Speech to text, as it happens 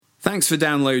Thanks for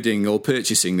downloading or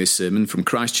purchasing this sermon from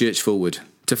Christchurch Fulwood.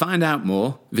 To find out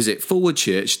more, visit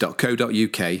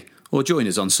fulwoodchurch.co.uk or join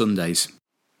us on Sundays.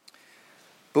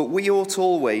 But we ought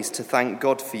always to thank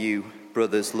God for you,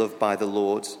 brothers loved by the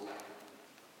Lord,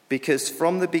 because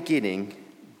from the beginning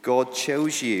God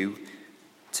chose you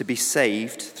to be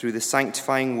saved through the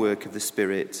sanctifying work of the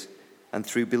Spirit and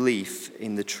through belief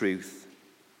in the truth.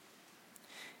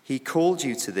 He called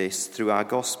you to this through our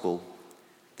gospel,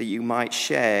 that you might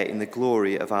share in the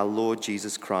glory of our Lord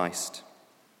Jesus Christ.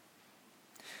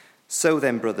 So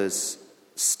then, brothers,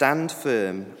 stand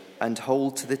firm and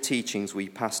hold to the teachings we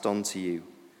passed on to you,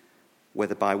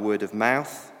 whether by word of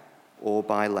mouth or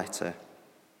by letter.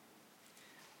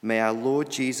 May our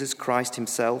Lord Jesus Christ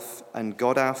himself and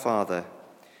God our Father,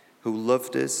 who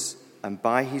loved us and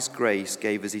by his grace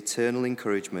gave us eternal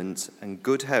encouragement and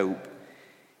good hope,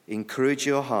 encourage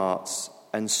your hearts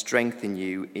and strengthen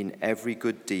you in every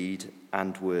good deed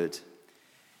and word.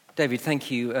 David, thank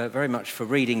you very much for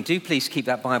reading. Do please keep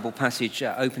that Bible passage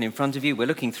open in front of you. We're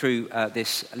looking through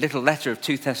this little letter of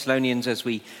 2 Thessalonians as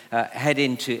we head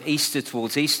into Easter,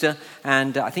 towards Easter.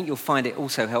 And I think you'll find it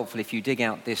also helpful if you dig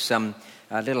out this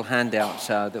little handout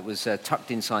that was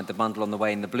tucked inside the bundle on the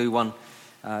way in the blue one,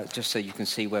 just so you can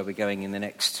see where we're going in the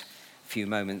next few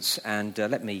moments. And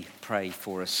let me pray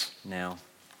for us now.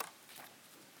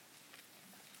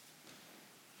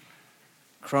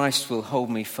 Christ will hold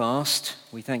me fast.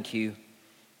 We thank you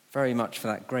very much for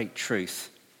that great truth.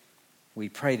 We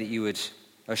pray that you would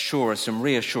assure us and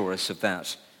reassure us of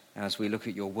that as we look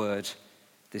at your word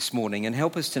this morning, and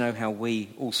help us to know how we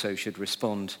also should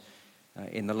respond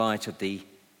in the light of the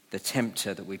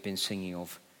tempter that we've been singing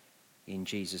of. In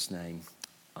Jesus' name,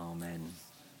 amen.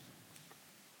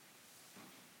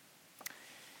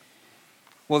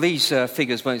 Well, these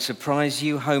figures won't surprise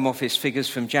you. Home Office figures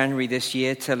from January this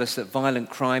year tell us that violent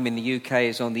crime in the UK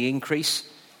is on the increase.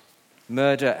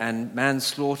 Murder and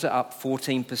manslaughter up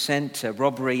 14%,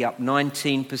 robbery up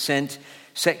 19%,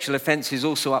 sexual offences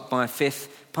also up by a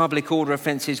fifth. Public order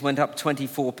offences went up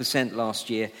 24% last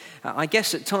year. I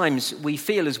guess at times we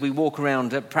feel as we walk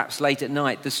around, perhaps late at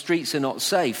night, the streets are not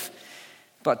safe.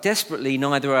 But desperately,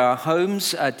 neither are our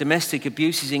homes. Domestic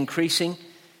abuse is increasing.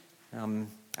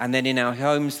 And then in our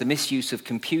homes, the misuse of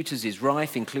computers is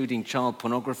rife, including child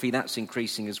pornography. That's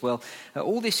increasing as well.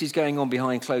 All this is going on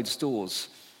behind closed doors.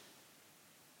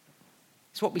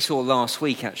 It's what we saw last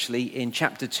week, actually, in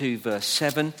chapter 2, verse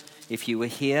 7. If you were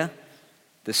here,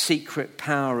 the secret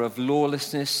power of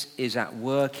lawlessness is at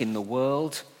work in the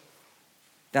world.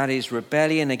 That is,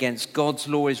 rebellion against God's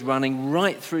law is running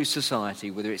right through society,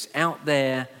 whether it's out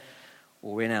there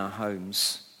or in our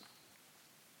homes.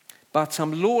 But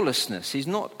lawlessness is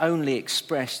not only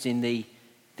expressed in the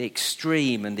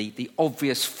extreme and the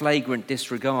obvious flagrant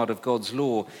disregard of God's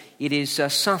law. It is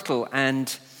subtle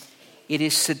and it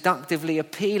is seductively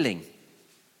appealing.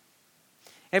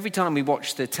 Every time we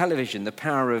watch the television, the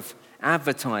power of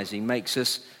advertising makes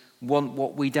us want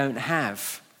what we don't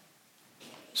have.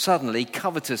 Suddenly,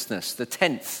 covetousness, the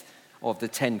 10th of the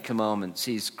 10 commandments,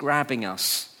 is grabbing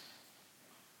us.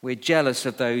 We're jealous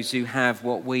of those who have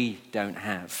what we don't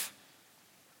have.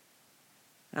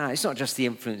 It's not just the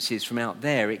influences from out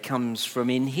there, it comes from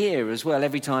in here as well.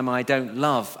 Every time I don't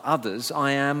love others,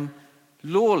 I am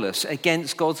lawless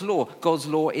against God's law. God's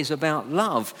law is about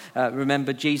love.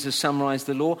 Remember, Jesus summarized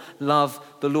the law. Love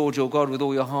the Lord your God with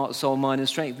all your heart, soul, mind and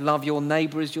strength. Love your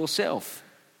neighbor as yourself.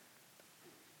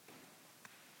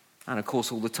 And of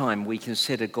course, all the time we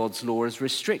consider God's law as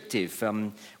restrictive.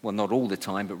 Well, not all the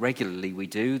time, but regularly we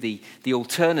do. The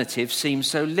alternative seems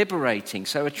so liberating,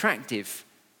 so attractive.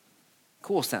 Of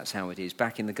course, that's how it is.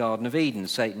 Back in the Garden of Eden,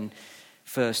 Satan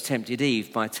first tempted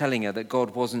Eve by telling her that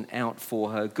God wasn't out for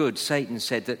her good. Satan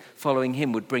said that following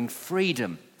him would bring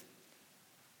freedom.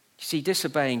 You see,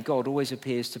 disobeying God always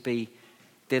appears to be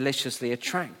deliciously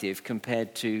attractive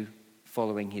compared to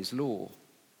following his law.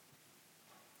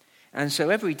 And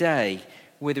so every day,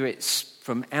 whether it's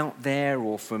from out there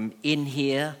or from in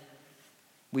here,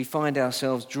 we find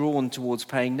ourselves drawn towards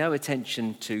paying no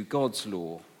attention to God's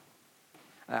law.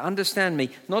 Understand me,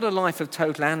 not a life of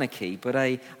total anarchy, but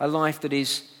a life that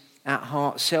is at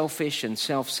heart selfish and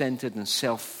self-centered and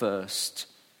self-first.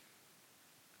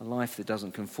 A life that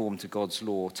doesn't conform to God's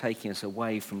law, taking us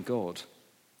away from God.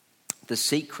 The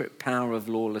secret power of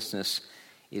lawlessness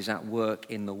is at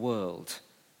work in the world.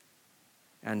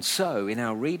 And so, in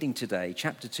our reading today,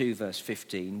 chapter 2, verse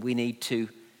 15, we need to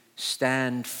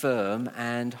stand firm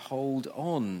and hold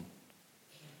on.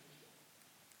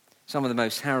 Some of the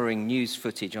most harrowing news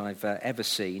footage I've ever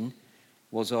seen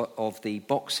was of the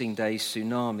Boxing Day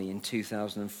tsunami in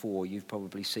 2004. You've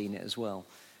probably seen it as well.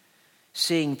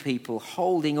 seeing people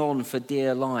holding on for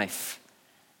dear life.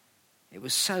 It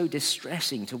was so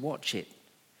distressing to watch it.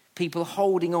 People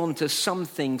holding on to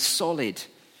something solid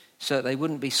so that they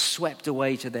wouldn't be swept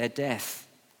away to their death.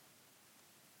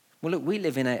 Well, look, we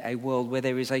live in a world where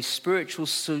there is a spiritual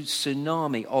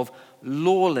tsunami of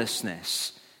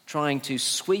lawlessness trying to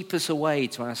sweep us away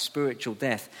to our spiritual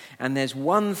death. And there's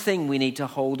one thing we need to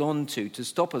hold on to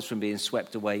stop us from being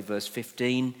swept away. Verse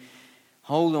 15,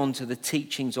 hold on to the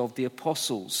teachings of the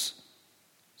apostles.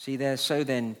 See there, so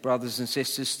then, brothers and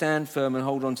sisters, stand firm and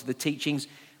hold on to the teachings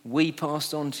we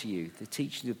passed on to you, the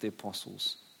teachings of the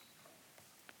apostles.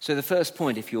 So the first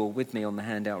point, if you're with me on the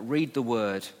handout, read the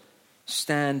word,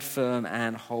 stand firm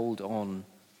and hold on.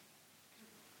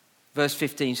 Verse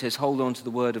 15 says, hold on to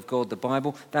the word of God, the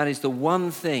Bible. That is the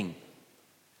one thing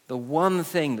that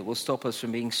will stop us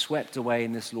from being swept away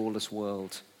in this lawless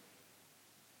world.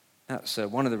 That's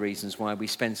one of the reasons why we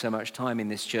spend so much time in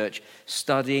this church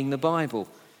studying the Bible.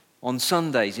 On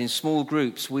Sundays, in small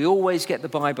groups, we always get the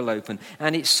Bible open.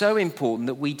 And it's so important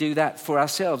that we do that for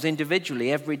ourselves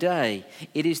individually every day.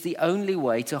 It is the only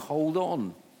way to hold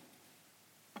on.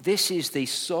 This is the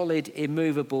solid,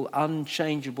 immovable,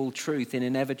 unchangeable truth in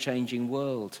an ever-changing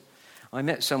world. I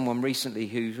met someone recently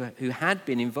who had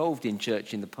been involved in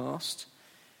church in the past.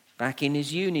 Back in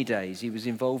his uni days, he was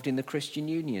involved in the Christian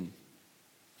Union.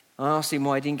 I asked him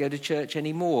why he didn't go to church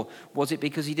anymore. Was it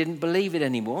because he didn't believe it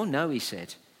anymore? No, he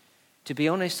said. To be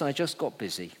honest, I just got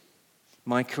busy.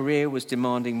 My career was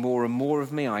demanding more and more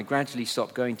of me. I gradually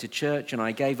stopped going to church and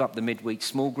I gave up the midweek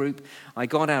small group. I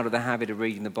got out of the habit of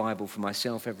reading the Bible for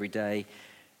myself every day.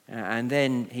 And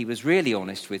then he was really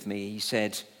honest with me. He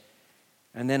said,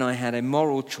 and then I had a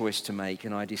moral choice to make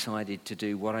and I decided to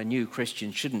do what I knew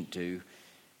Christians shouldn't do.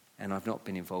 And I've not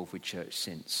been involved with church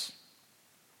since.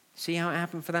 See how it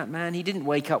happened for that man? He didn't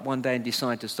wake up one day and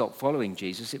decide to stop following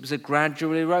Jesus. It was a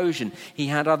gradual erosion. He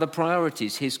had other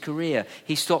priorities, his career.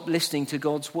 He stopped listening to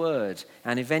God's word.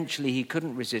 And eventually he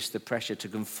couldn't resist the pressure to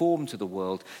conform to the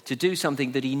world, to do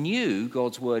something that he knew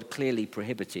God's word clearly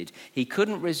prohibited. He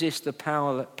couldn't resist the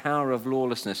power of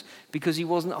lawlessness because he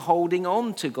wasn't holding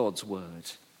on to God's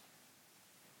word.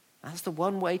 That's the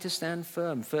one way to stand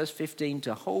firm. Verse 15,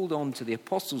 to hold on to the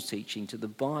apostles' teaching, to the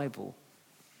Bible.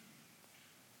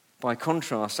 By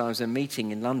contrast, I was at a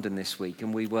meeting in London this week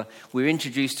and we were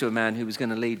introduced to a man who was going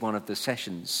to lead one of the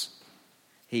sessions.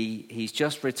 He's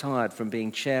just retired from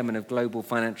being chairman of Global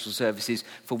Financial Services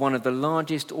for one of the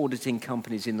largest auditing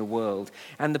companies in the world.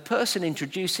 And the person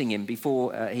introducing him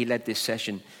before he led this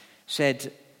session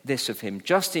said this of him: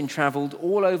 Justin travelled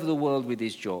all over the world with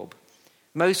his job.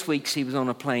 Most weeks he was on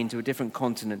a plane to a different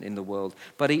continent in the world,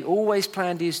 but he always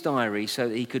planned his diary so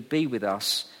that he could be with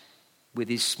us with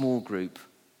his small group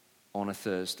on a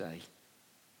Thursday.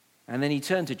 And then he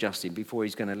turned to Justin before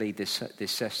he's going to lead this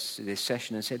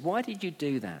session and said, why did you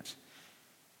do that?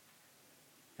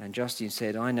 And Justin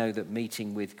said, I know that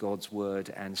meeting with God's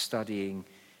word and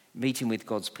meeting with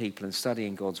God's people and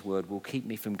studying God's word will keep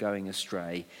me from going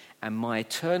astray. And my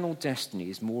eternal destiny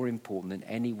is more important than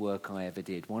any work I ever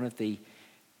did. One of the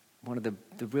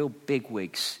real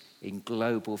bigwigs in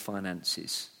global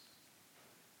finances.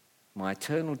 My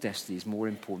eternal destiny is more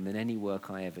important than any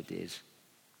work I ever did.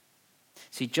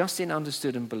 See, Justin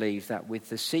understood and believed that with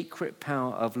the secret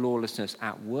power of lawlessness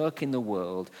at work in the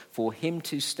world, for him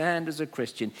to stand as a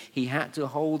Christian, he had to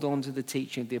hold on to the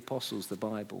teaching of the apostles, the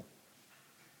Bible.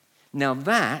 Now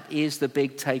that is the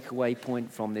big takeaway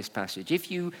point from this passage. If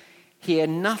you hear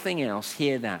nothing else,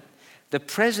 hear that. The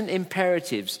present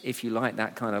imperatives, if you like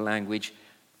that kind of language,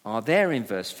 are there in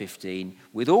verse 15.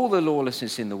 With all the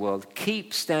lawlessness in the world,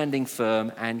 keep standing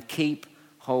firm and keep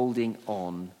holding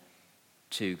on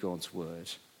to God's word.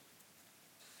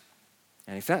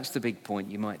 And if that's the big point,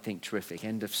 you might think, terrific,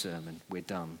 end of sermon, we're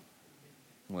done.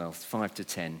 Well, 5 to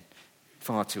 10,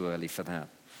 far too early for that.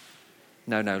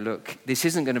 No, look, this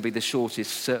isn't going to be the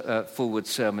shortest forward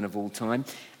sermon of all time.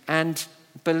 And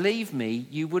believe me,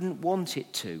 you wouldn't want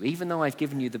it to, even though I've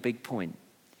given you the big point.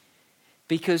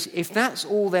 Because if that's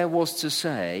all there was to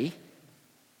say,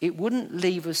 it wouldn't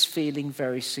leave us feeling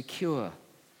very secure.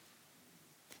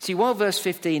 See, while verse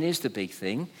 15 is the big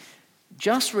thing,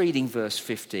 just reading verse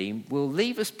 15 will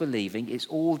leave us believing it's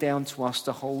all down to us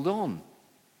to hold on.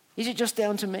 Is it just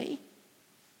down to me?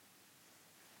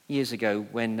 Years ago,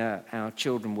 when our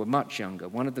children were much younger,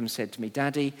 one of them said to me,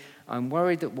 Daddy, I'm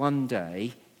worried that one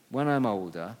day, when I'm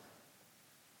older,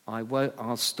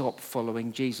 I'll stop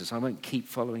following Jesus. I won't keep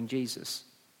following Jesus.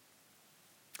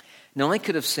 Now, I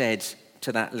could have said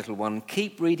to that little one,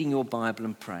 keep reading your Bible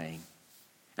and praying.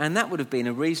 And that would have been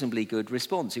a reasonably good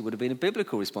response. It would have been a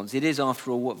biblical response. It is,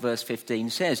 after all, what verse 15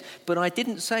 says. But I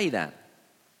didn't say that.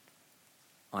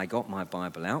 I got my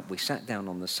Bible out, we sat down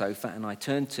on the sofa, and I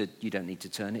turned to, you don't need to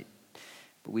turn it,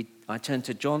 but I turned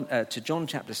to John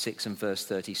chapter 6 and verse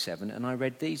 37, and I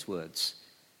read these words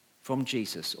from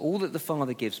Jesus. All that the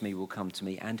Father gives me will come to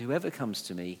me, and whoever comes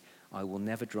to me, I will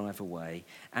never drive away.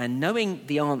 And knowing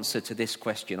the answer to this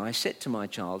question, I said to my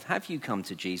child, have you come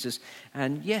to Jesus?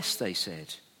 And yes, they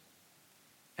said.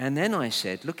 And then I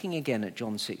said, looking again at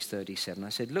John 6:37, I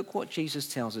said, look what Jesus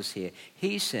tells us here.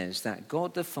 He says that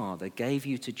God the Father gave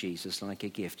you to Jesus like a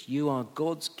gift. You are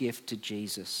God's gift to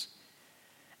Jesus.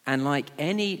 And like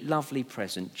any lovely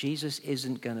present, Jesus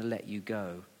isn't going to let you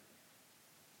go.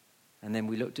 And then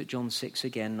we looked at John 6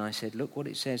 again, and I said, look what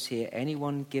it says here.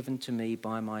 Anyone given to me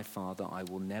by my Father, I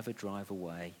will never drive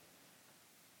away.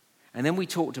 And then we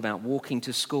talked about walking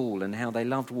to school and how they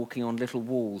loved walking on little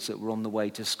walls that were on the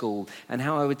way to school, and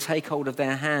how I would take hold of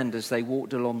their hand as they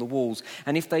walked along the walls.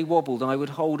 And if they wobbled, I would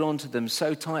hold on to them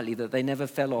so tightly that they never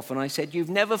fell off. And I said, you've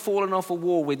never fallen off a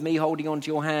wall with me holding on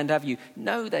to your hand, have you?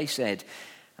 No, they said.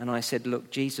 And I said, look,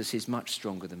 Jesus is much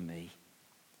stronger than me.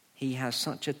 He has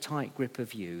such a tight grip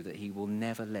of you that he will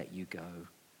never let you go.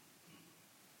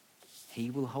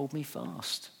 He will hold me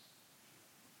fast.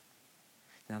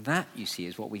 Now that, you see,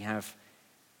 is what we have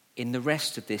in the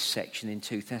rest of this section in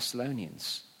 2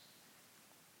 Thessalonians.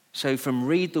 So from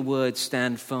read the word,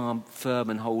 stand firm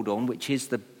and hold on, which is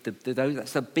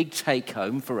that's the big take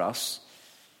home for us.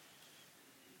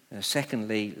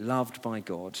 Secondly, loved by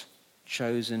God,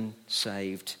 chosen,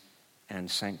 saved, and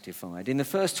sanctified. In the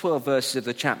first 12 verses of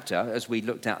the chapter, as we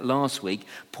looked at last week,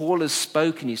 Paul has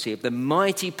spoken, you see, of the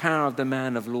mighty power of the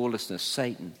man of lawlessness,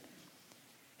 Satan.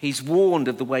 He's warned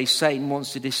of the way Satan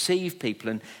wants to deceive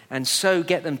people and so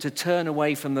get them to turn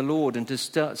away from the Lord and to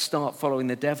start following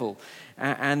the devil.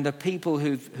 And the people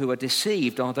who are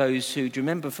deceived are those who, do you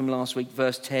remember from last week,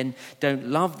 verse 10, don't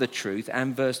love the truth,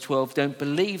 and verse 12, don't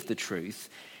believe the truth.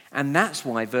 And that's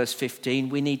why, verse 15,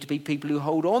 we need to be people who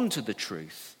hold on to the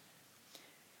truth.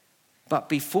 But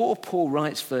before Paul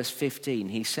writes verse 15,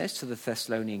 he says to the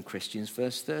Thessalonian Christians,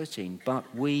 verse 13, but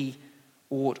we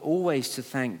ought always to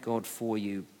thank God for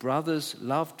you, brothers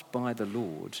loved by the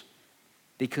Lord,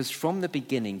 because from the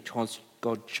beginning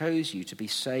God chose you to be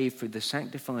saved through the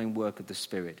sanctifying work of the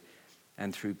Spirit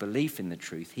and through belief in the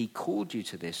truth. He called you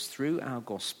to this through our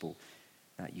gospel,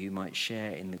 that you might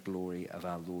share in the glory of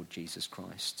our Lord Jesus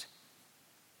Christ.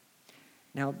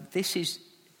 Now, this is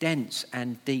dense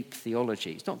and deep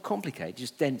theology. It's not complicated,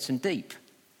 just dense and deep.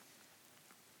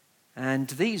 And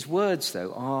these words,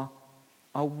 though, are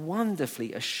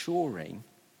wonderfully assuring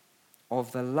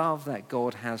of the love that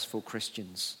God has for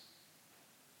Christians.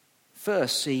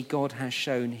 First, see, God has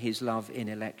shown his love in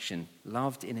election,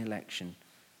 loved in election.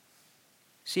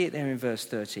 See it there in verse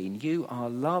 13. You are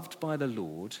loved by the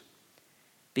Lord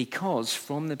because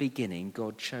from the beginning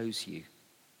God chose you.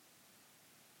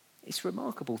 It's a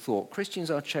remarkable thought.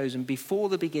 Christians are chosen before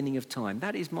the beginning of time.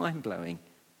 That is mind-blowing.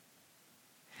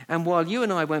 And while you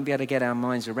and I won't be able to get our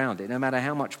minds around it, no matter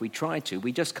how much we try to,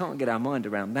 we just can't get our mind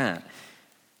around that.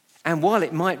 And while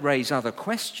it might raise other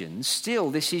questions, still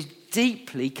this is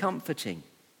deeply comforting.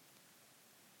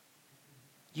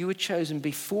 You were chosen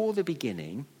before the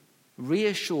beginning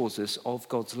reassures us of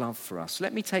God's love for us.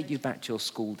 Let me take you back to your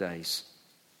school days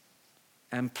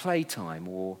and playtime,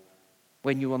 or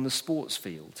when you're on the sports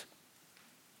field.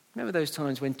 Remember those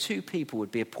times when two people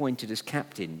would be appointed as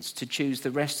captains to choose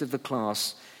the rest of the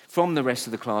class, from the rest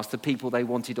of the class, the people they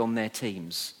wanted on their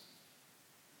teams.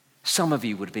 Some of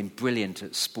you would have been brilliant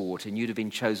at sport and you'd have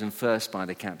been chosen first by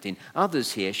the captain.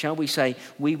 Others here, shall we say,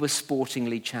 we were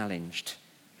sportingly challenged.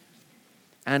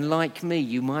 And like me,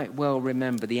 you might well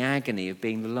remember the agony of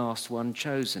being the last one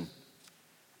chosen.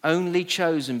 Only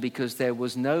chosen because there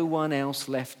was no one else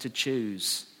left to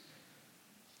choose.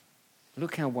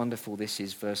 Look how wonderful this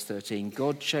is, verse 13.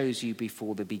 God chose you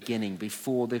before the beginning,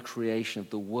 before the creation of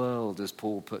the world, as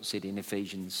Paul puts it in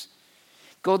Ephesians.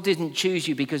 God didn't choose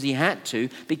you because he had to,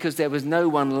 because there was no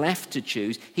one left to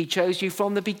choose. He chose you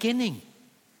from the beginning.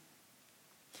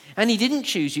 And he didn't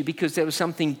choose you because there was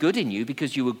something good in you,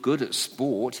 because you were good at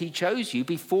sport. He chose you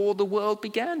before the world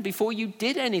began, before you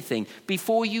did anything,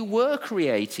 before you were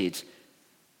created.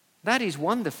 That is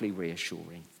wonderfully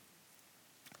reassuring.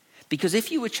 Because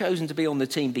if you were chosen to be on the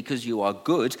team because you are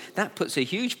good, that puts a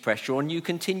huge pressure on you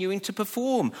continuing to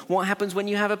perform. What happens when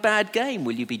you have a bad game?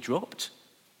 Will you be dropped?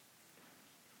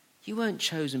 You weren't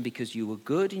chosen because you were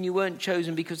good, and you weren't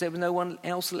chosen because there was no one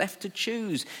else left to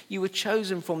choose. You were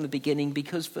chosen from the beginning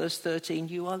because, verse 13,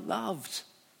 you are loved.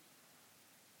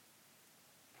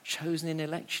 Chosen in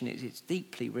election, it's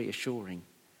deeply reassuring.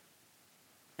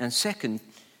 And second,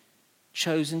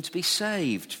 chosen to be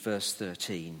saved, verse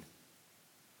 13.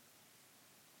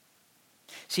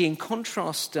 See, in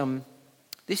contrast,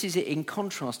 this is in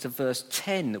contrast to verse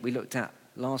 10 that we looked at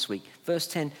last week. Verse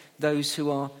 10, those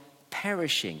who are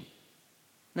perishing.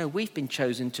 No, we've been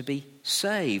chosen to be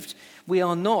saved. We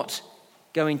are not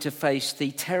going to face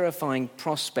the terrifying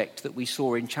prospect that we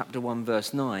saw in chapter 1,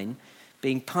 verse 9,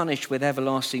 being punished with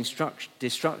everlasting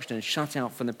destruction and shut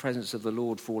out from the presence of the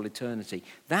Lord for all eternity.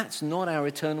 That's not our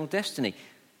eternal destiny.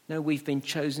 No, we've been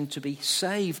chosen to be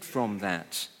saved from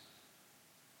that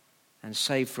and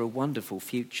saved for a wonderful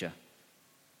future.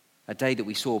 A day that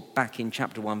we saw back in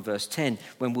chapter 1, verse 10,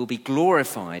 when we'll be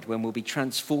glorified, when we'll be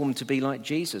transformed to be like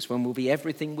Jesus, when we'll be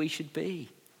everything we should be.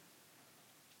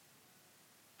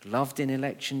 Loved in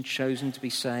election, chosen to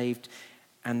be saved,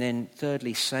 and then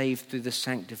thirdly, saved through the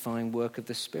sanctifying work of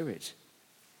the Spirit.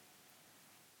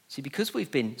 See, because we've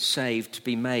been saved to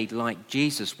be made like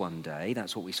Jesus one day,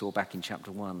 that's what we saw back in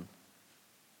chapter 1.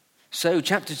 So,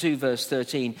 chapter 2, verse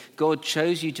 13, God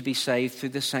chose you to be saved through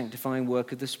the sanctifying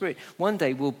work of the Spirit. One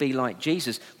day we'll be like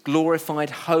Jesus, glorified,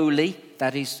 holy,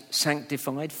 that is,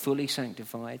 sanctified, fully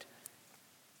sanctified.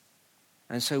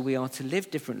 And so we are to live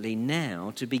differently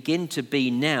now, to begin to be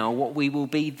now what we will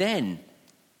be then.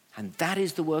 And that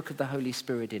is the work of the Holy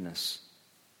Spirit in us.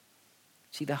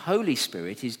 See, the Holy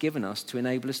Spirit is given us to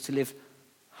enable us to live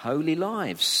holy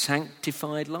lives,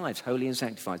 sanctified lives, holy and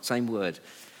sanctified, same word.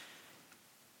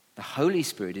 The Holy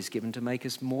Spirit is given to make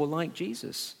us more like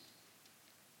Jesus.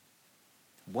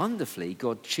 Wonderfully,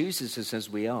 God chooses us as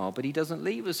we are, but he doesn't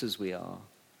leave us as we are.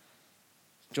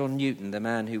 John Newton, the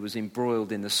man who was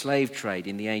embroiled in the slave trade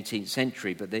in the 18th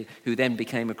century, who then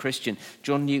became a Christian,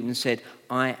 John Newton said,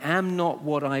 I am not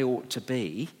what I ought to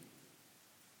be.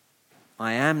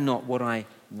 I am not what I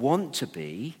want to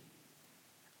be.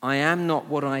 I am not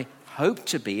what I hope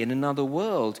to be in another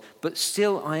world, but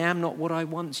still I am not what I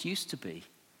once used to be.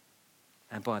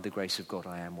 And by the grace of God,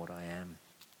 I am what I am.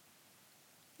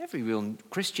 Every real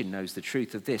Christian knows the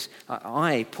truth of this.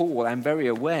 I, Paul, am very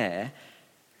aware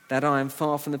that I am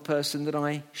far from the person that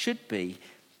I should be.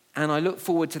 And I look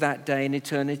forward to that day in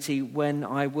eternity when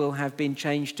I will have been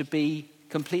changed to be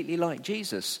completely like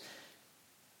Jesus.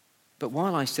 But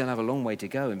while I still have a long way to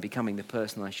go in becoming the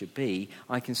person I should be,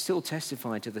 I can still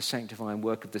testify to the sanctifying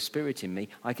work of the Spirit in me.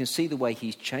 I can see the way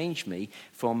he's changed me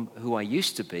from who I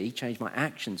used to be, changed my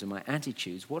actions and my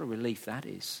attitudes. What a relief that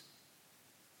is.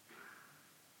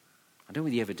 I don't know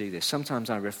whether you ever do this.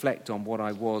 Sometimes I reflect on what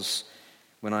I was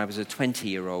when I was a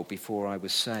 20-year-old before I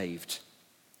was saved.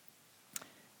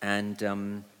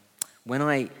 And when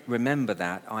I remember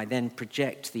that, I then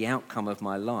project the outcome of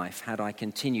my life had I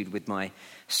continued with my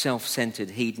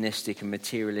self-centered, hedonistic and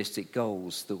materialistic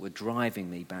goals that were driving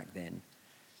me back then.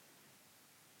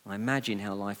 I imagine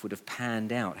how life would have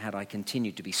panned out had I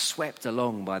continued to be swept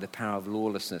along by the power of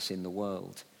lawlessness in the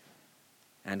world.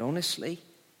 And honestly,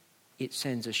 it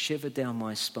sends a shiver down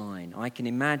my spine. I can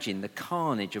imagine the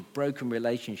carnage of broken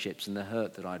relationships and the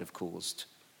hurt that I'd have caused.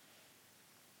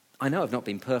 I know I've not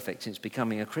been perfect since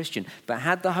becoming a Christian, but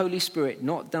had the Holy Spirit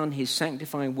not done his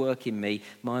sanctifying work in me,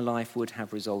 my life would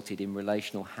have resulted in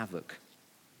relational havoc.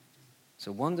 It's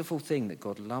a wonderful thing that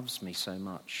God loves me so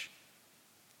much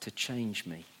to change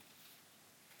me.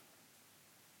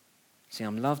 See,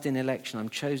 I'm loved in election, I'm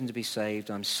chosen to be saved,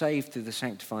 I'm saved through the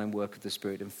sanctifying work of the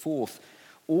Spirit. And fourth,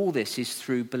 all this is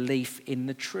through belief in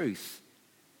the truth.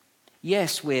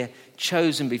 Yes, we're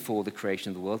chosen before the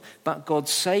creation of the world, but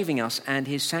God's saving us and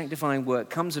his sanctifying work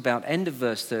comes about, end of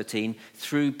verse 13,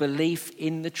 through belief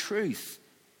in the truth.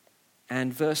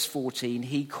 And verse 14,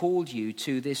 he called you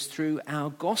to this through our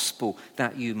gospel,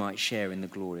 that you might share in the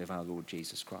glory of our Lord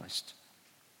Jesus Christ.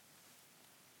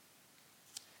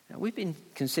 Now, we've been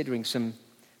considering some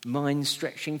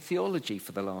mind-stretching theology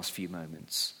for the last few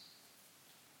moments.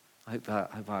 I hope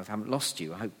I haven't lost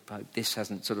you. I hope this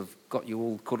hasn't sort of got you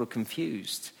all kind of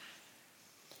confused.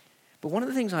 But one of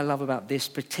the things I love about this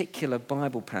particular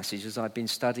Bible passage as I've been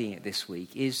studying it this week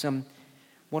is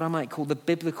what I might call the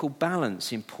biblical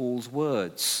balance in Paul's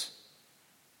words.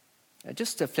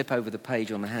 Just to flip over the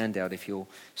page on the handout if you're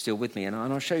still with me, and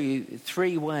I'll show you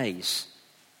three ways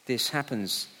this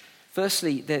happens.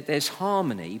 Firstly, there's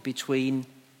harmony between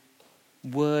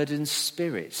word and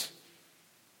spirit.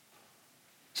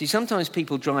 See, sometimes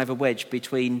people drive a wedge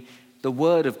between the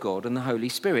Word of God and the Holy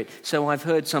Spirit. So I've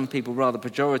heard some people rather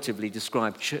pejoratively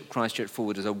describe Christ Church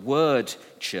Forward as a word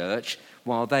church,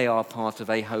 while they are part of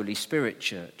a Holy Spirit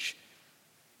church.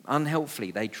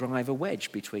 Unhelpfully, they drive a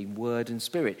wedge between word and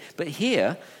spirit. But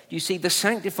here, you see, the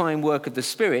sanctifying work of the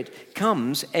Spirit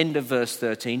comes, end of verse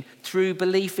 13, through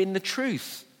belief in the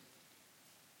truth.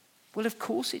 Well, of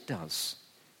course it does.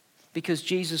 Because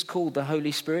Jesus called the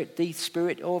Holy Spirit the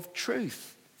Spirit of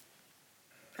truth.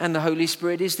 And the Holy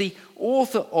Spirit is the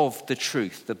author of the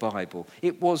truth, the Bible.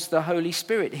 It was the Holy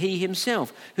Spirit, he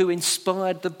himself, who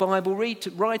inspired the Bible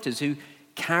writers, who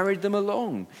carried them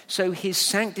along. So his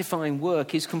sanctifying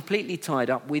work is completely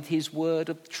tied up with his word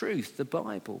of truth, the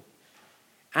Bible.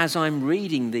 As I'm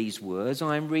reading these words,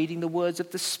 I'm reading the words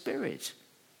of the Spirit.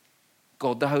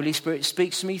 God, the Holy Spirit,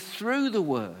 speaks to me through the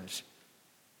word.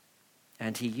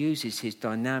 And he uses his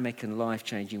dynamic and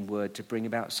life-changing word to bring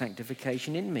about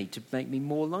sanctification in me, to make me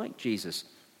more like Jesus.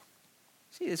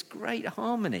 See, there's great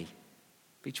harmony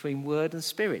between word and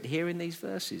spirit here in these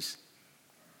verses.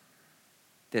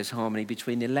 There's harmony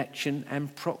between election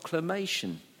and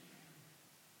proclamation.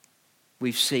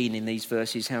 We've seen in these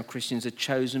verses how Christians are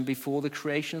chosen before the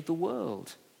creation of the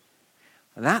world.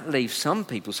 And that leaves some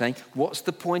people saying, what's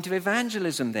the point of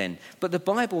evangelism then? But the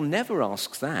Bible never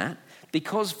asks that,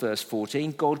 because, verse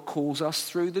 14, God calls us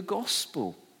through the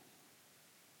gospel.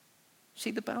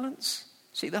 See the balance?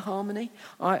 See the harmony?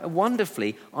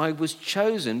 Wonderfully, I was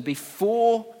chosen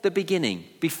before the beginning,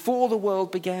 before the world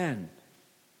began.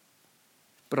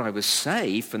 But I was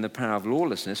saved from the power of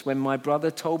lawlessness when my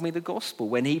brother told me the gospel,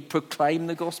 when he proclaimed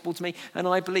the gospel to me, and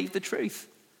I believed the truth.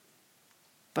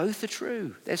 Both are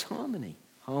true. There's harmony.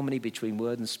 Harmony between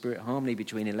word and spirit, harmony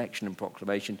between election and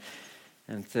proclamation,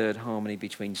 and third, harmony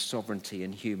between sovereignty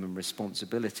and human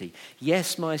responsibility.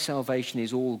 Yes, my salvation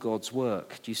is all God's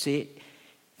work. Do you see it?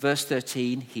 Verse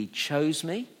 13, he chose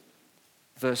me.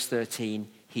 Verse 13,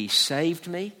 he saved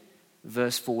me.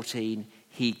 Verse 14,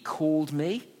 he called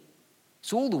me.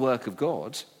 It's all the work of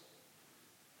God.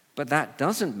 But that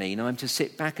doesn't mean I'm to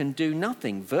sit back and do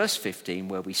nothing. Verse 15,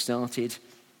 where we started,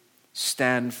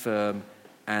 stand firm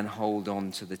and hold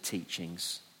on to the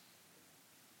teachings.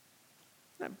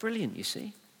 Isn't that brilliant, you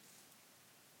see?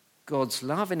 God's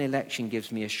love and election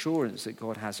gives me assurance that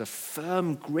God has a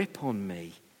firm grip on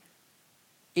me.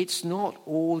 It's not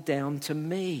all down to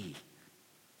me.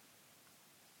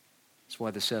 That's why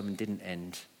the sermon didn't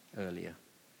end earlier.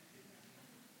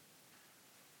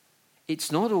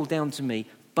 It's not all down to me,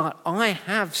 but I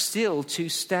have still to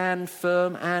stand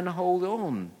firm and hold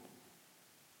on.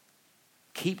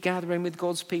 Keep gathering with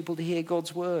God's people to hear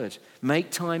God's word.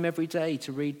 Make time every day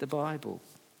to read the Bible.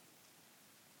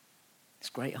 There's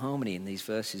great harmony in these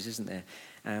verses, isn't there?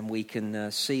 And we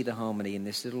can see the harmony in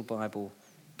this little Bible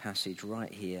passage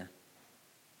right here.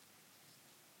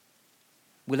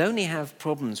 We'll only have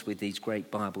problems with these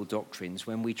great Bible doctrines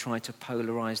when we try to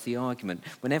polarize the argument.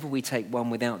 Whenever we take one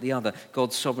without the other,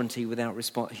 God's sovereignty without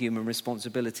human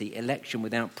responsibility, election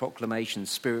without proclamation,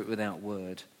 spirit without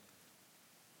word.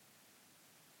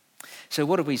 So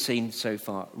what have we seen so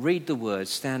far? Read the word,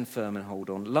 stand firm and hold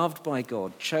on. Loved by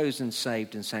God, chosen,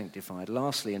 saved and sanctified.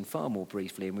 Lastly, and far more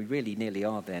briefly, and we really nearly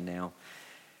are there now,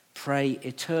 pray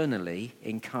eternally,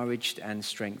 encouraged and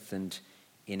strengthened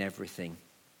in everything.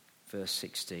 Verse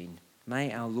 16,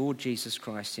 may our Lord Jesus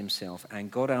Christ himself and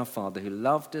God our Father, who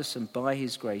loved us and by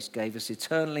his grace gave us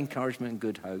eternal encouragement and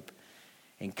good hope,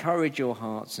 encourage your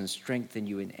hearts and strengthen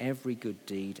you in every good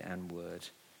deed and word.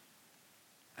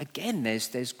 Again,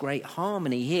 there's great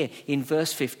harmony here. In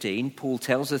verse 15, Paul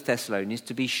tells the Thessalonians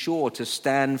to be sure to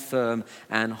stand firm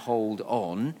and hold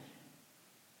on.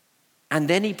 And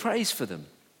then he prays for them,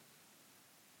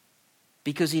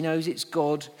 because he knows it's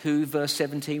God who, verse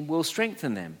 17, will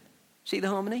strengthen them. See the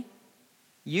harmony?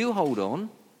 You hold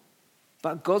on,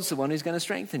 but God's the one who's going to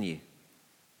strengthen you.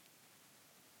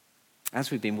 As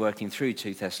we've been working through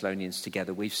 2 Thessalonians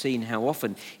together, we've seen how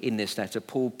often in this letter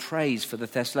Paul prays for the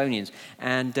Thessalonians.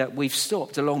 And we've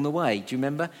stopped along the way, do you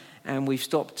remember? And we've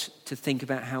stopped to think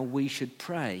about how we should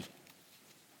pray.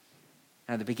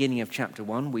 At the beginning of chapter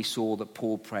 1, we saw that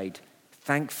Paul prayed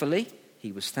thankfully.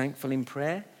 He was thankful in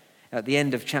prayer. At the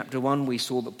end of chapter 1, we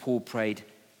saw that Paul prayed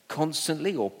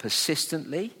constantly or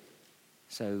persistently.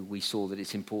 So we saw that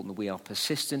it's important that we are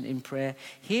persistent in prayer.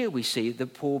 Here we see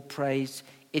that Paul prays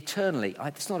eternally.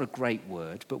 It's not a great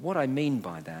word, but what I mean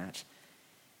by that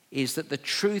is that the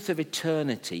truth of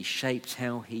eternity shaped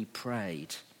how he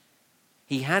prayed.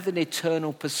 He had an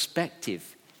eternal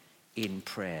perspective in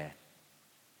prayer.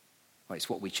 Well, it's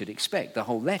what we should expect. The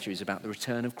whole letter is about the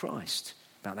return of Christ,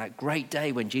 about that great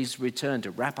day when Jesus returned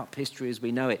to wrap up history as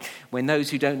we know it, when those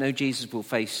who don't know Jesus will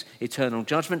face eternal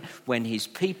judgment, when his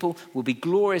people will be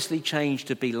gloriously changed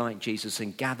to be like Jesus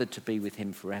and gathered to be with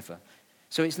him forever.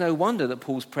 So it's no wonder that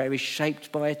Paul's prayer is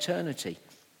shaped by eternity.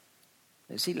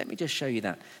 Let's see, let me just show you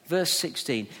that. Verse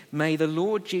 16, may the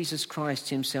Lord Jesus Christ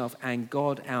himself and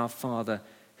God our Father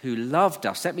who loved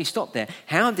us. Let me stop there.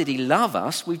 How did he love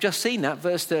us? We've just seen that,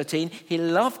 verse 13. He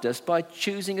loved us by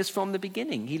choosing us from the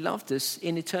beginning. He loved us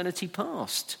in eternity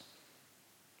past.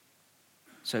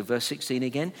 So verse 16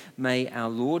 again, may our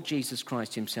Lord Jesus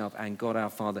Christ himself and God our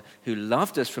Father, who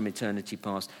loved us from eternity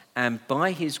past and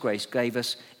by his grace gave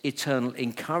us eternal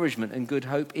encouragement and good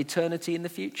hope, eternity in the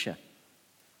future.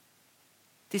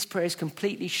 This prayer is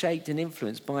completely shaped and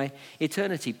influenced by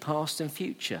eternity past and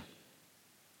future.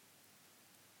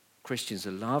 Christians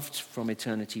are loved from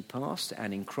eternity past,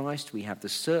 and in Christ we have the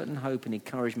certain hope and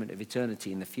encouragement of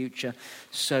eternity in the future.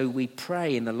 So we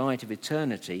pray in the light of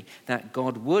eternity that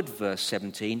God would, verse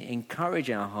 17,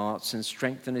 encourage our hearts and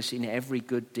strengthen us in every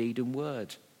good deed and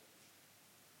word.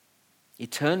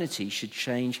 Eternity should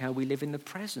change how we live in the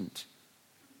present.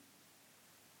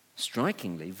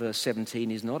 Strikingly, verse 17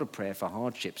 is not a prayer for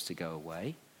hardships to go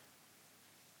away.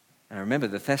 Now remember,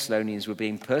 the Thessalonians were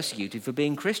being persecuted for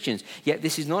being Christians. Yet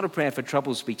this is not a prayer for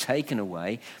troubles to be taken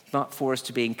away, but for us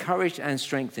to be encouraged and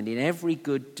strengthened in every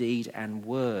good deed and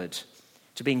word.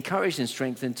 To be encouraged and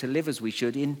strengthened to live as we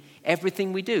should in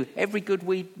everything we do. Every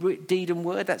good deed and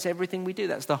word, that's everything we do.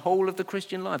 That's the whole of the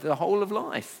Christian life, the whole of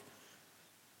life.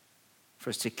 For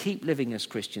us to keep living as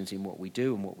Christians in what we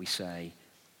do and what we say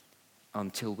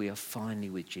until we are finally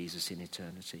with Jesus in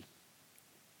eternity.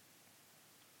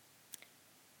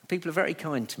 People are very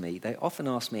kind to me. They often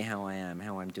ask me how I am,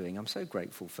 how I'm doing. I'm so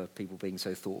grateful for people being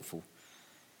so thoughtful.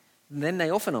 And then they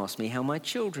often ask me how my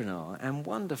children are. And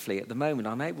wonderfully, at the moment,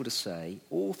 I'm able to say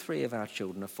all 3 of our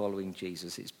children are following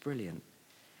Jesus. It's brilliant.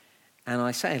 And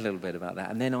I say a little bit about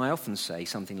that. And then I often say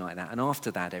something like that. And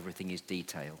after that, everything is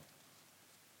detail.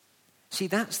 See,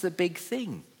 that's the big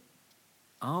thing.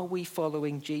 Are we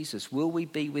following Jesus? Will we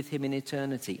be with him in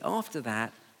eternity? After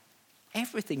that,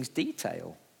 everything's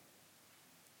detail.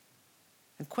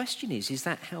 The question is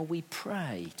that how we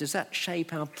pray? Does that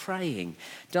shape our praying?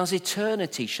 Does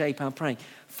eternity shape our praying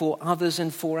for others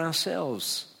and for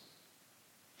ourselves?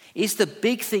 Is the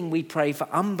big thing we pray for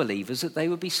unbelievers that they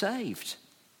would be saved?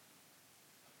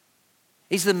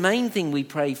 Is the main thing we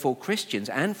pray for Christians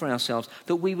and for ourselves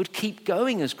that we would keep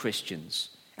going as Christians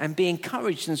and be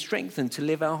encouraged and strengthened to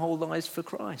live our whole lives for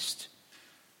Christ?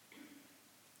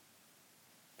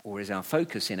 Or is our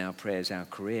focus in our prayers our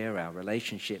career, our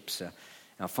relationships,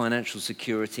 our financial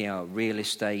security, our real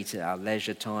estate, our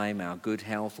leisure time, our good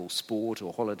health or sport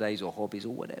or holidays or hobbies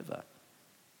or whatever?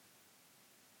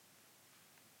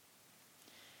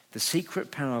 The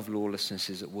secret power of lawlessness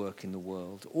is at work in the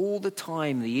world. All the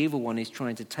time the evil one is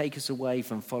trying to take us away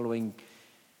from following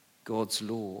God's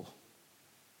law.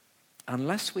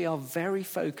 Unless we are very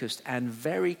focused and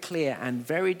very clear and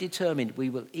very determined,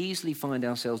 we will easily find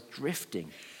ourselves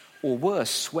drifting, or worse,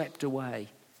 swept away.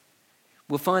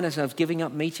 We'll find ourselves giving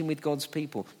up meeting with God's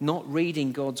people, not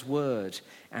reading God's word.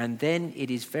 And then it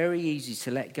is very easy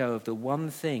to let go of the one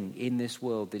thing in this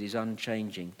world that is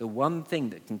unchanging, the one thing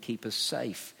that can keep us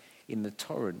safe in the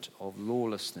torrent of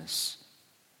lawlessness.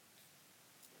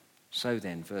 So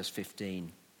then, verse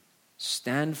 15,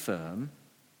 stand firm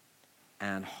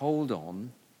and hold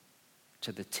on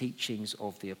to the teachings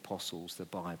of the apostles, the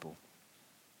Bible.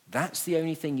 That's the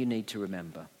only thing you need to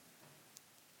remember.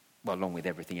 Well, along with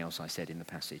everything else I said in the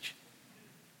passage.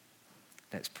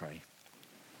 Let's pray.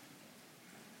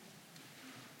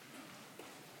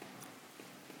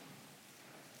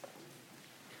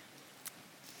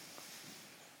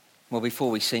 Well,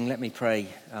 before we sing, let me pray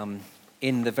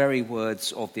in the very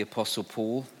words of the Apostle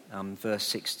Paul, verse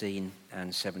 16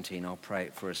 and 17. I'll pray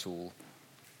it for us all.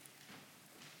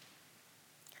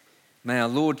 May our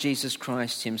Lord Jesus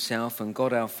Christ himself and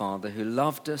God our Father, who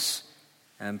loved us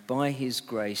and by his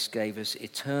grace gave us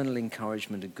eternal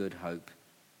encouragement and good hope,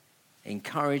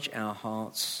 encourage our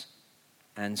hearts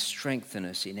and strengthen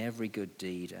us in every good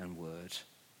deed and word.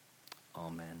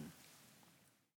 Amen.